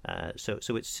happening. So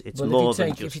it's well, more than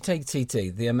just. If you take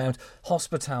TT, the amount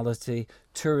hospitality,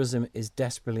 tourism is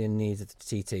desperately in need of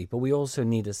the TT, but we also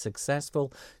need a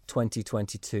successful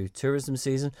 2022 tourism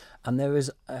season, and there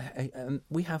is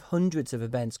we have hundreds of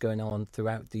events going on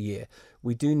throughout the year.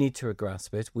 We do need to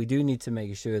grasp it. We do need to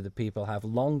make sure that people have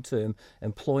long-term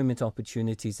employment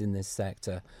opportunities in this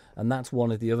sector, and that's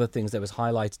one of the other things that was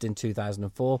highlighted in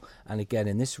 2004 and again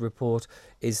in this report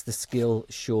is the skill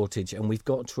shortage, and we've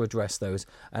got to address those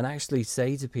and actually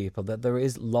say to people that there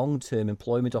is long-term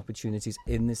employment opportunities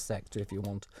in this sector if you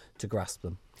want to grasp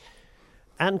them.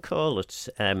 Anne Corlett,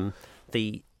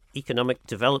 the Economic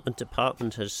Development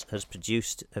Department has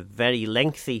produced a very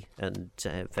lengthy and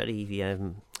very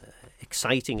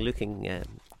exciting-looking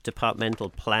departmental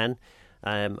plan.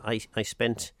 I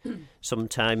spent some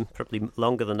time, probably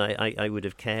longer than I would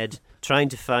have cared, trying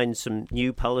to find some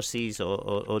new policies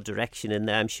or direction in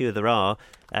there. I'm sure there are.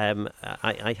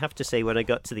 I have to say, when I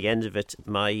got to the end of it,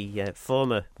 my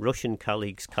former Russian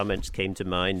colleague's comments came to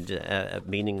mind,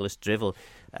 meaningless drivel.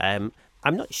 I'm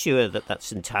not sure that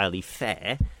that's entirely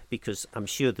fair, because I'm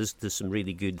sure there's some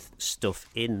really good stuff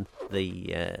in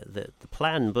the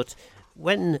plan. But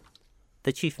when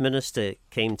the Chief Minister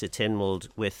came to Tynwald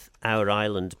with our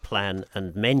island plan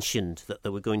and mentioned that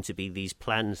there were going to be these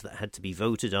plans that had to be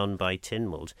voted on by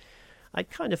Tynwald, I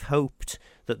kind of hoped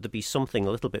that there'd be something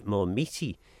a little bit more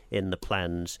meaty in the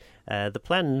plans. The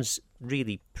plans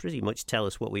really pretty much tell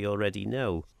us what we already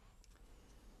know.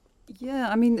 Yeah,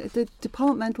 I mean, the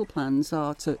departmental plans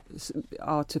are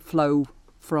to flow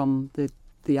from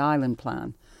the island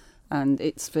plan, and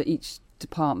it's for each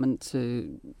department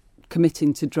to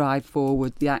committing to drive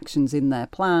forward the actions in their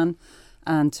plan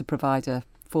and to provide a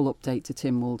full update to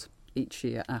Tynwald each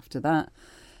year after that.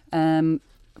 And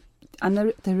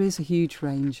there is a huge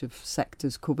range of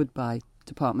sectors covered by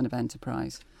Department of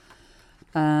Enterprise.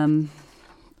 I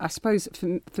suppose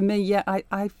for me, yeah,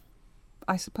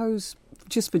 I suppose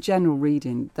just for general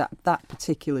reading, that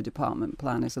particular department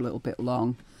plan is a little bit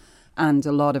long, and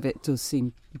a lot of it does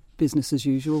seem business as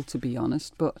usual, to be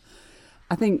honest. But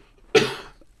I think,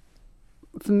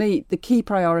 for me, the key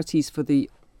priorities for the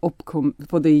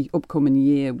upcoming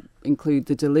year include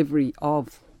the delivery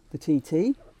of the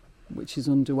TT, which is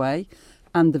underway,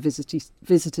 and the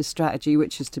visitor strategy,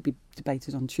 which is to be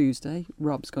debated on Tuesday.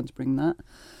 Rob's going to bring that.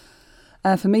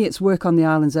 For me, it's work on the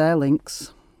island's air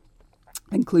links,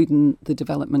 including the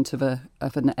development of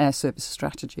an air service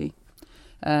strategy,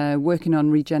 working on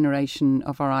regeneration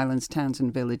of our island's towns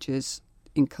and villages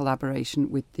in collaboration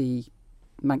with the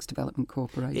Manx Development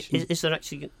Corporation. Is there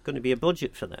actually going to be a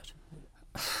budget for that?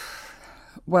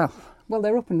 Well,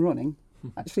 they're up and running.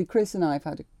 Actually, Chris and I have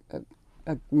had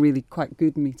a really quite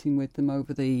good meeting with them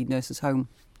over the nurses' home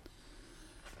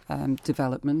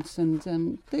developments,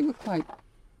 and they were quite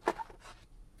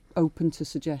open to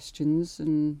suggestions,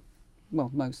 and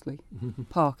well, mostly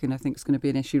parking I think is going to be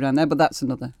an issue around there, but that's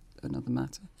another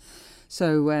matter.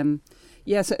 So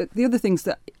so the other things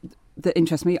that that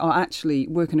interest me are actually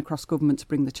working across government to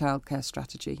bring the childcare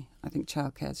strategy. I think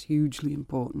childcare is hugely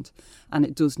important, and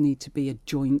it does need to be a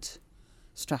joint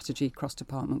strategy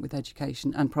cross-department with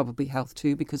education and probably health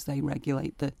too, because they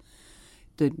regulate the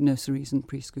nurseries and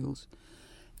preschools.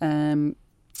 And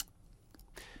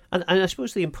I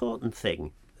suppose the important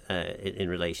thing in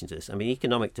relation to this, I mean,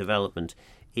 economic development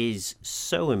is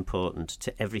so important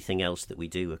to everything else that we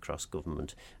do across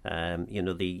government.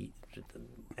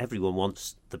 Everyone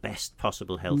wants the best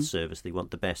possible health service. They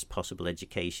want the best possible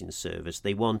education service.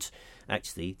 They want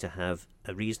actually to have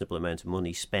a reasonable amount of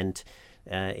money spent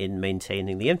in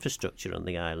maintaining the infrastructure on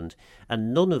the island,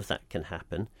 and none of that can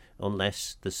happen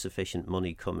unless there's sufficient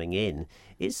money coming in.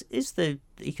 Is the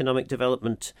economic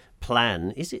development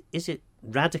plan, is it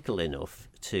radical enough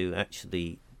to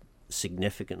actually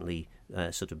significantly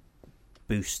sort of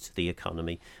boost the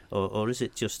economy, or is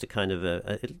it just a kind of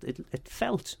it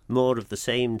felt more of the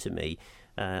same to me?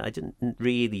 I didn't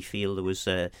really feel there was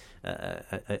a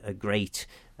great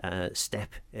step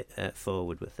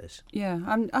forward with this. Yeah,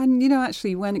 and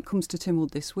actually, when it comes to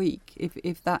Tynwald this week,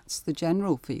 if that's the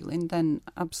general feeling, then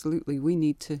absolutely we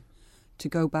need to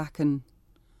go back and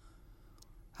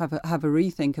have a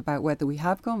rethink about whether we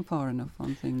have gone far enough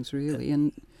on things, really.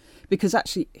 And because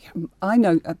actually, I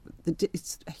know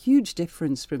it's a huge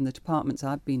difference from the departments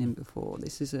I've been in before.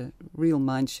 This is a real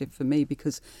mind shift for me,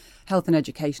 because health and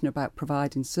education are about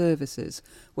providing services,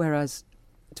 whereas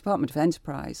Department of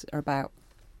Enterprise are about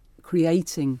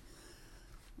creating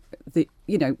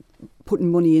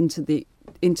putting money into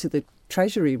the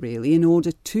treasury, really, in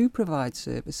order to provide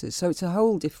services. So it's a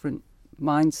whole different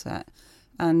mindset,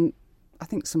 and I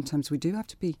think sometimes we do have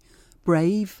to be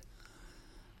brave.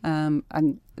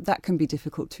 And that can be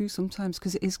difficult too sometimes,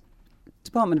 because it is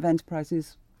Department of Enterprise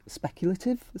is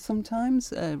speculative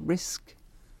sometimes.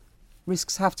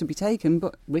 Risks have to be taken,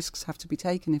 but risks have to be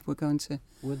taken if we're going to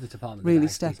with the department really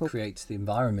that step up. Creates the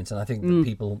environment, and I think that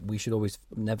people, we should always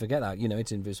never get that.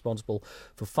 It's responsible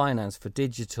for finance, for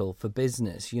digital, for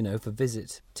business. For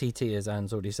visit, TT, as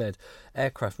Anne's already said,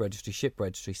 aircraft registry, ship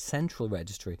registry, central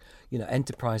registry.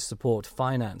 Enterprise support,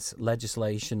 finance,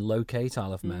 legislation, locate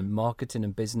Isle of Man, marketing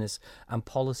and business, and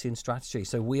policy and strategy.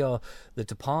 So we are the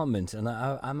department, and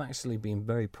I'm actually being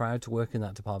very proud to work in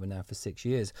that department now for 6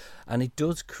 years, and it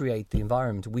does create the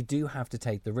environment. We do have to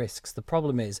take the risks. The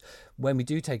problem is when we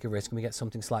do take a risk and we get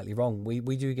something slightly wrong, we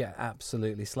do get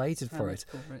absolutely slated for it.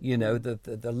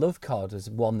 The love card is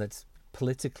one that's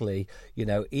politically,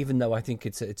 even though I think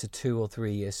it's a 2 or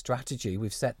 3 year strategy,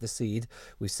 we've set the seed,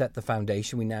 we've set the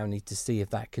foundation. We now need to see if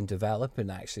that can develop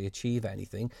and actually achieve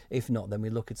anything. If not, then we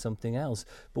look at something else.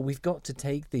 But we've got to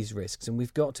take these risks, and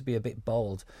we've got to be a bit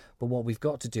bold. But what we've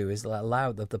got to do is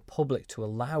allow the public to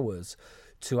allow us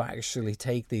to actually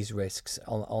take these risks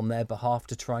on their behalf,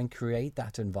 to try and create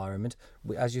that environment,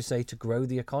 as you say, to grow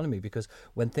the economy. Because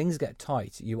when things get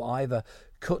tight, you either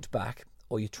cut back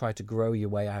or you try to grow your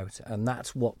way out, and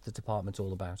that's what the department's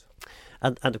all about.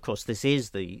 And of course, this is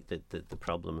the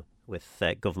problem with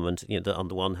government. On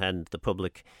the one hand, the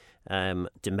public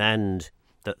demand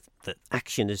that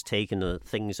action is taken and that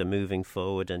things are moving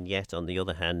forward, and yet on the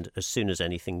other hand, as soon as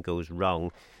anything goes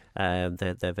wrong,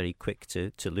 they're very quick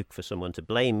to look for someone to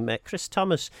blame. Chris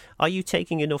Thomas, are you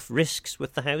taking enough risks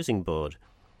with the Housing Board?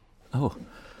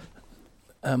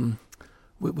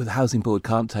 With the Housing Board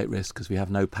can't take risks because we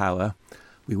have no power.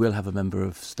 We will have a member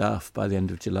of staff by the end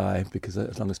of July, because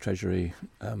as long as Treasury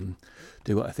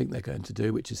do what I think they're going to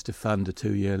do, which is to fund a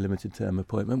 2-year limited term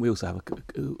appointment. We also have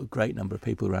a great number of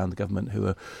people around the government who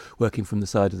are working from the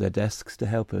side of their desks to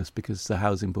help us, because the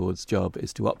Housing Board's job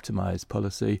is to optimise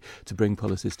policy, to bring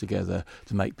policies together,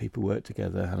 to make people work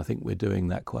together, and I think we're doing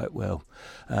that quite well,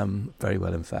 very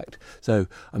well in fact. So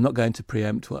I'm not going to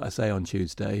preempt what I say on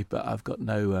Tuesday, but I've got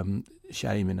no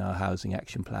shame in our housing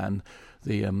action plan.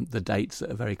 The dates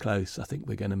that are very close, I think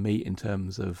we're going to meet in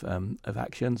terms of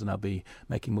actions, and I'll be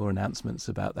making more announcements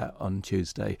about that on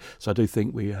Tuesday. So I do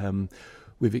think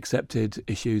we've accepted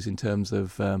issues in terms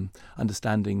of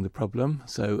understanding the problem.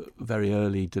 So very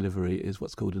early delivery is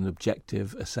what's called an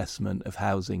objective assessment of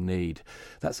housing need.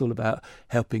 That's all about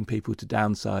helping people to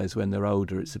downsize when they're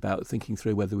older. It's about thinking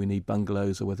through whether we need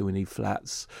bungalows or whether we need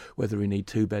flats, whether we need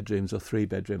 2 bedrooms or 3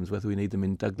 bedrooms, whether we need them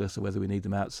in Douglas or whether we need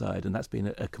them outside. And that's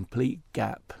been a complete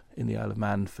gap in the Isle of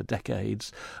Man for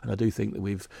decades. And I do think that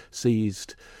we've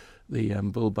seized the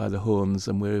bull by the horns,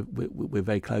 and we're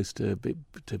very close to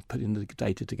putting the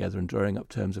data together and drawing up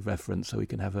terms of reference so we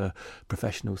can have a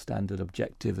professional standard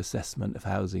objective assessment of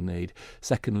housing need.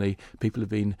 Secondly, people have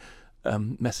been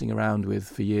messing around with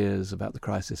for years about the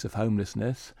crisis of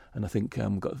homelessness, and I think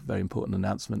we've got a very important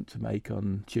announcement to make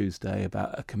on Tuesday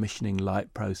about a commissioning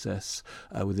light process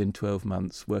within 12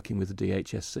 months, working with the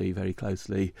DHSC very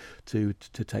closely to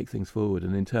take things forward.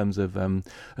 And in terms of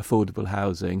affordable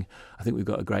housing, I think we've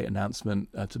got a great announcement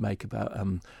to make about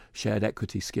shared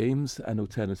equity schemes and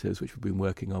alternatives, which we've been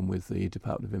working on with the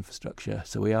Department of Infrastructure.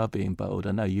 So we are being bold.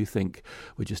 I know you think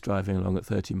we're just driving along at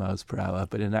 30 miles per hour,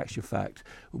 but in actual fact,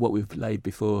 what we've laid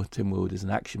before Tynwald is an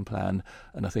action plan,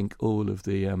 and I think all of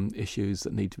the issues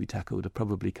that need to be tackled are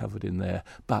probably covered in there.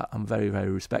 But I'm very, very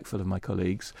respectful of my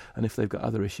colleagues, and if they've got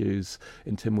other issues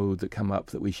in Tynwald that come up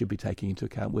that we should be taking into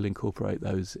account, we'll incorporate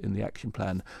those in the action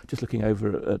plan. Just looking over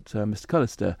at Mr.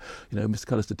 Collister, Mr.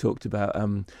 Collister talked about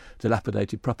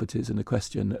dilapidated properties in the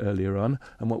question earlier on,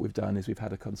 and what we've done is we've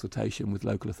had a consultation with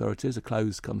local authorities, a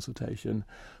closed consultation.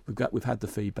 We've had the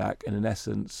feedback, and in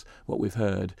essence, what we've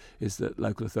heard is that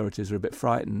local authorities are a bit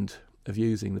frightened of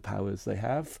using the powers they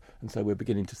have, and so we're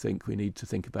beginning to think we need to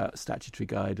think about statutory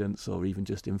guidance, or even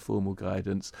just informal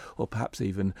guidance, or perhaps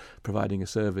even providing a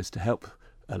service to help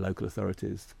local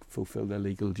authorities fulfil their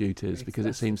legal duties, because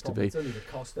it seems to be... It's only the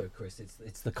cost, though, Chris.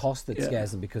 It's the cost that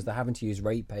scares them, because they're having to use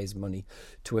ratepayers' money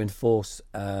to enforce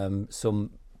some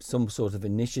sort of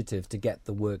initiative to get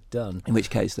the work done. In which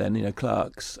case, then,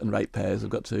 clerks and ratepayers have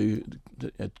got to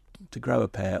grow a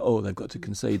pair, or they've got to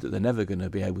concede that they're never going to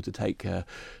be able to take a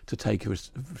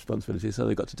responsibility, so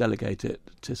they've got to delegate it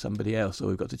to somebody else, or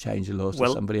we've got to change the law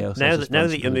so somebody else has now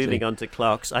that you're moving on to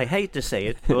clerks, I hate to say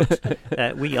it,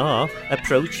 but we are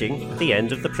approaching the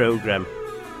end of the programme.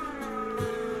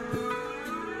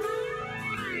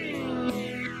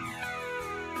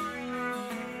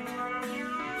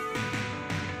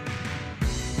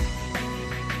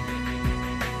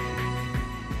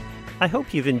 I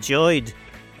hope you've enjoyed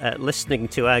listening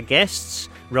to our guests,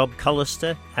 Rob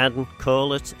Collister, Anne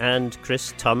Corlett and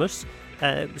Chris Thomas.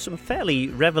 Some fairly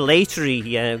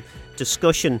revelatory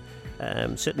discussion,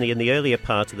 certainly in the earlier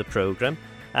part of the programme.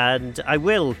 And I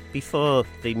will, before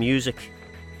the music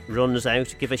runs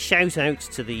out, give a shout out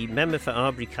to the member for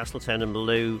Arbury, Castletown and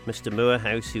Maloo, Mr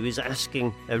Moorhouse, who is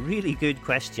asking a really good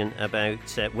question about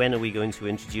when are we going to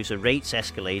introduce a rates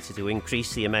escalator to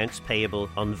increase the amounts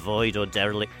payable on void or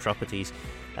derelict properties.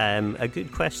 A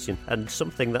good question, and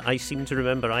something that I seem to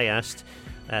remember I asked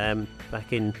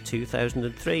back in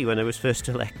 2003 when I was first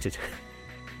elected.